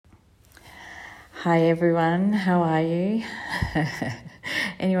Hi everyone, how are you?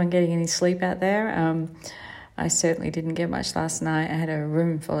 Anyone getting any sleep out there? I certainly didn't get much last night. I had a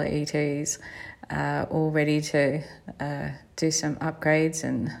room full of ETs all ready to do some upgrades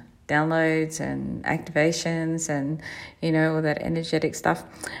and downloads and activations and, all that energetic stuff.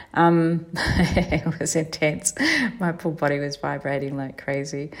 It was intense. My poor body was vibrating like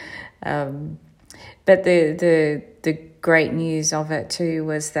crazy. But the great news of it too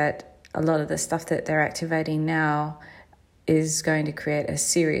was that a lot of the stuff that they're activating now is going to create a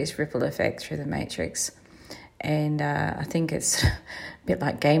serious ripple effect through the matrix. And I think it's a bit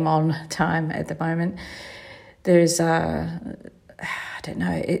like game on time at the moment. There's, I don't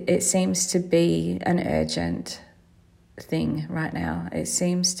know, it seems to be an urgent thing right now. It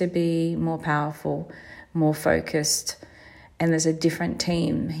seems to be more powerful, more focused. And there's a different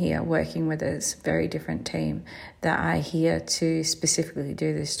team here working with us, very different team that are here to specifically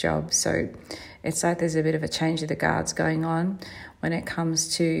do this job. So it's like there's a bit of a change of the guards going on when it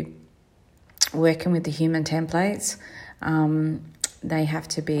comes to working with the human templates. They have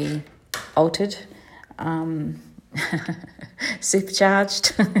to be altered,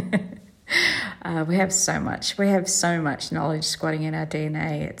 supercharged. We have so much knowledge squatting in our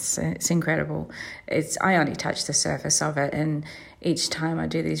DNA. It's incredible. I only touch the surface of it, and each time I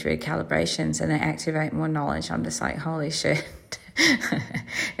do these recalibrations and they activate more knowledge, I'm just like, holy shit.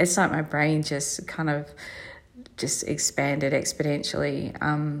 It's like my brain just expanded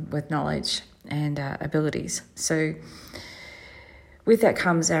exponentially with knowledge and abilities. So with that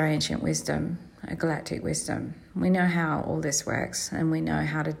comes our ancient wisdom, a galactic wisdom. We know how all this works and we know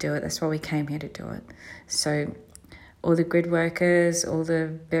how to do it. That's why we came here to do it. So all the grid workers, all the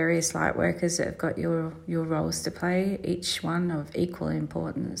various light workers that have got your roles to play, each one of equal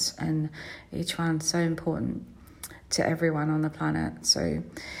importance, and each one so important to everyone on the planet. So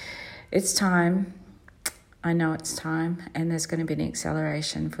it's time. I know it's time, and there's going to be an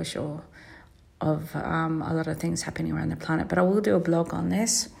acceleration for sure of a lot of things happening around the planet. But I will do a blog on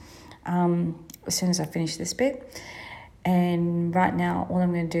this as soon as I finish this bit. And right now, all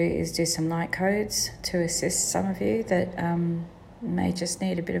I'm going to do is do some light codes to assist some of you that may just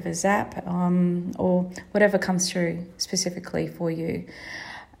need a bit of a zap or whatever comes through specifically for you.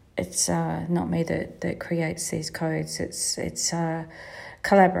 It's not me that creates these codes. It's a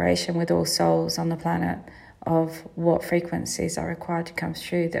collaboration with all souls on the planet of what frequencies are required to come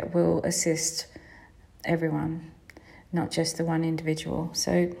through that will assist everyone, not just the one individual.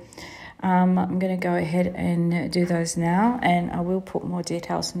 So I'm going to go ahead and do those now, and I will put more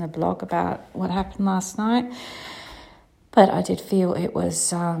details in the blog about what happened last night. But I did feel it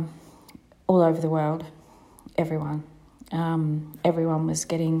was all over the world, everyone. Everyone was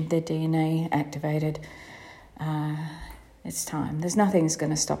getting their DNA activated. It's time. There's nothing's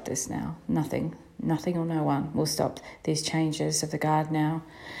going to stop this now. Nothing or no one will stop these changes of the guard now.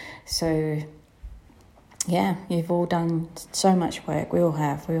 So yeah, you've all done so much work. We all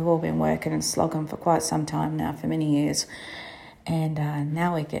have. We've all been working and slogging for quite some time now, for many years. And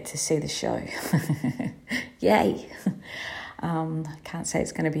now we get to see the show. Yay! I can't say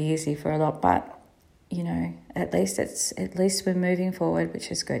it's going to be easy for a lot, but, at least we're moving forward, which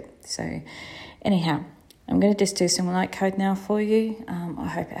is good. So anyhow, I'm going to just do some light code now for you. I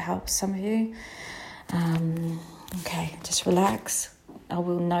hope it helps some of you. Okay, just relax. I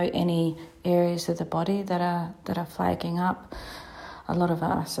will note any areas of the body that are flagging up. A lot of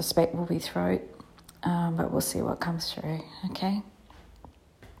I suspect will be throat, but we'll see what comes through, okay?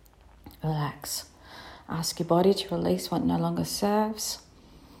 Relax. Ask your body to release what no longer serves.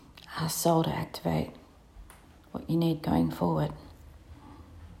 Ask soul to activate what you need going forward.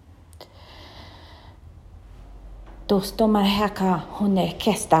 Dosto marhaka hone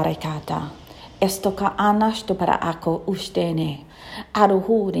kestarikata. Esto ka anasto para ako ustene.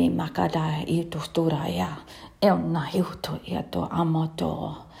 Aruhuri makada I tosturaya. Elna hiuto iato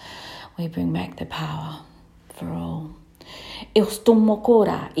amato. We bring back the power for all. Isto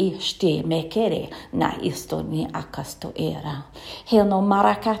mokora ishte mekere na isto ni akasto era. Helno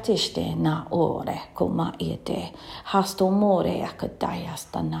marakatiste na ore kuma ite. Hasto more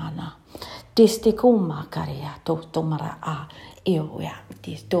akadayasta nana. Diste kuma karia tostomara a. Eoya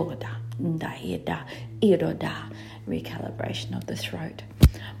distoda ndaida iroda. Recalibration of the throat.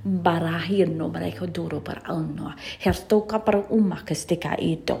 Barahirno barekoduro par alno. Herstoka par kastika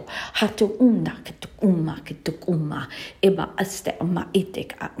ito. Hatu kituk kituk Eba aste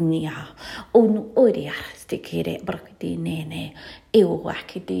itik agnia. Onu oria stikire brakdi nene.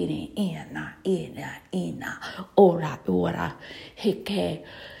 Ewakidini ina. Ora. Hike.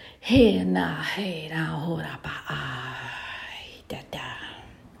 Hena hora ba. Da.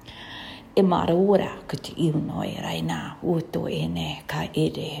 E marora ka te iuno e raina uto e ne ka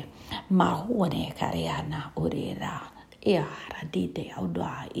ere. Mahone ka reana ore ra. E ara dite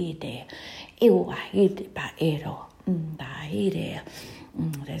audua ide. E ua ide pa ero. Da ide.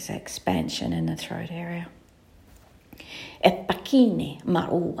 There's expansion in the throat area. E pakine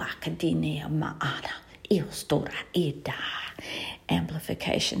marua kadine maara. Stora ida.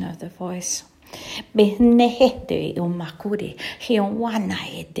 Amplification of the voice. Benehete umakuri. Hiwana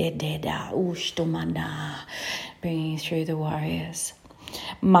ededa ustumana. Bringing through the warriors.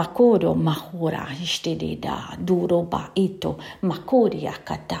 Makuro mahura istidida. Duro ba ito. Makuri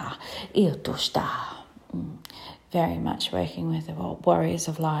akata. Itosta. Very much working with the warriors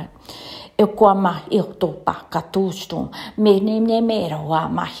of light. Equama iltopa katustum, mene mero wa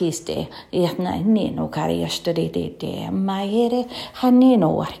mahiste, etna nino cariastodete, maere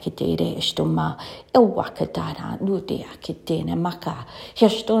hanino architede estuma, ewakatana nute akitene maka,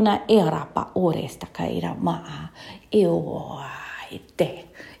 hestona erapa oresta caira maa, ite,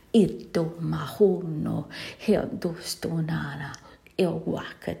 ito mahuno, heldustonana.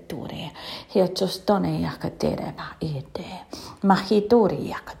 Wakatore, Hiotostone Yakatere Baide, Mahitori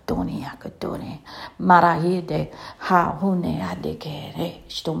Yakatoni Yakatore, Maraide, Hahune Adegere,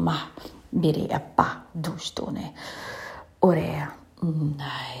 Stoma, Biri Apa, Dustone, Orea,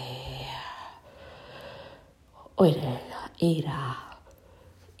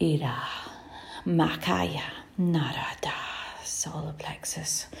 Ira, Makaya, Narada. Solar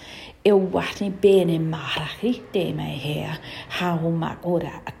plexus. Wati bene marahi de me here. How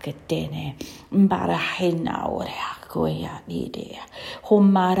makura akatene. Barahina ora koya idea.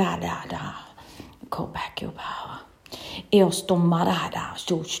 Homarada. Go back your power. Stomarada,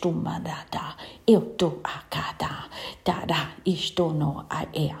 stumarada. Do akada. Dada istono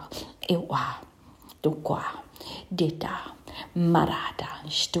aea. Ewa. Dukwa. Dita. Marada.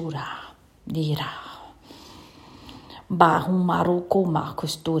 Stura. Dira. Bahumaruko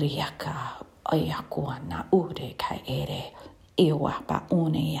makusturiaka ayakua na ure ka ere iwa pa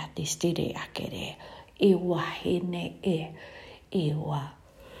une ya distide akere iwa hine iwa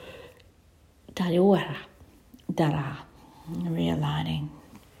dara realigning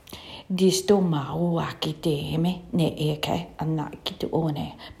distoma ua kite me ne eke anna kitu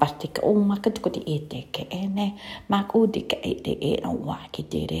one partika uma katukote ete ke ene makudi ke ete e no wa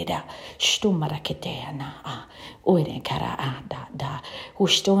kite reda stumara kite ana a oire kara a da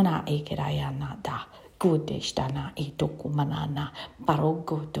hustona ekera yana da gude stana itoku manana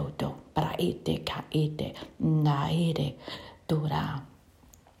parogo dodo para ete ka ete na ere dura.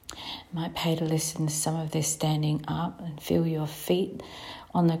 Might pay to listen to some of this standing up and feel your feet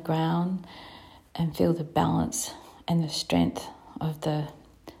on the ground and feel the balance and the strength of the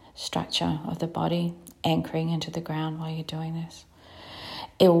structure of the body anchoring into the ground while you're doing this.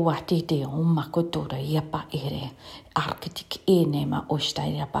 E wati te o makotora yapa ere arkitik ene ma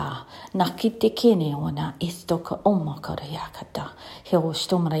ostaira ba nakite kene ona istoka o makara yakata he o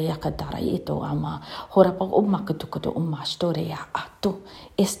stomara yakatara ito ama horapa o makatukoto o mastore ya ato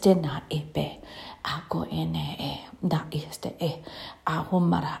estena epe ako ene e da este e a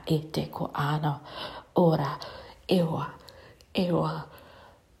homara ete ko ano ora ewa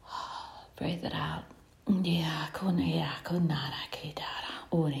breathe it out ya kunara kedara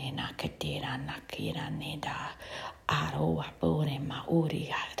ore nakatera nakira neda aro apore ma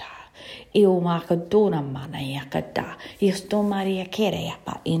uriata io makadona mana yakata isto maria kere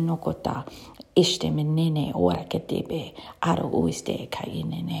yapa inokota este menene ora ketebe aro uiste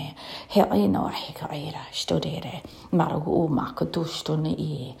kainene he ino hikaira stodere maru makadusto ne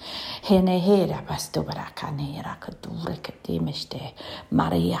hene hera pasto barakane era kadure ketimeste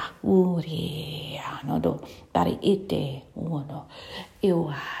maria uri anodo dari ite uno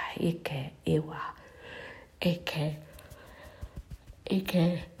iwa eke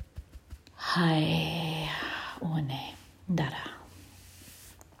hai one dara.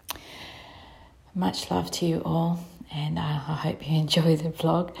 Much love to you all, and I hope you enjoy the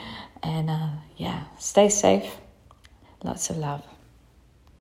vlog, and stay safe. Lots of love.